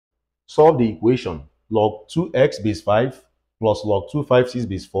solve the equation. Log 2x base 5 plus log 256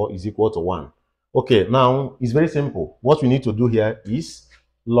 base 4 is equal to 1. Okay, now it's very simple. What we need to do here is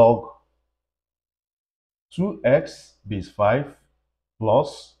log 2x base 5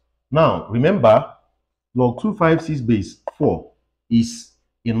 plus, now remember, log 256 base 4 is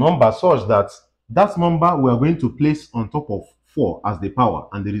a number such that that number we are going to place on top of 4 as the power,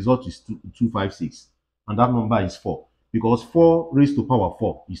 and the result is 256, and that number is 4, because 4 raised to power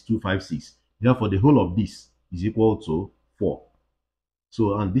 4 is 256. Therefore, the whole of this is equal to 4.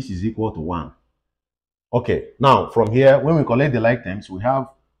 So, and this is equal to 1. Okay, now from here, when we collect the like terms, we have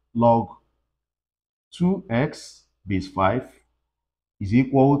log 2x base 5 is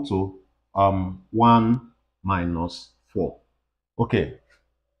equal to 1 minus 4. Okay,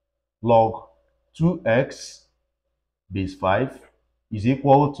 log 2x base 5 is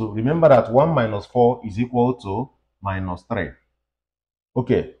equal to, remember that 1 minus 4 is equal to minus 3.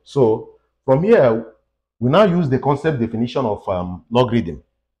 Okay, so from here, we now use the concept definition of logarithm.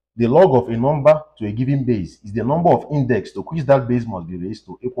 The log of a number to a given base is the number of index to which that base must be raised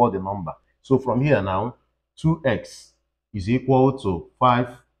to equal the number. So from here now, 2x is equal to 5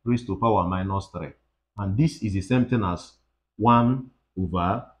 raised to power minus 3. And this is the same thing as 1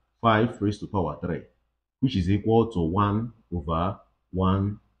 over 5 raised to power 3, which is equal to 1 over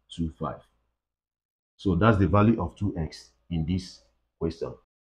 125. So that's the value of 2x in this question.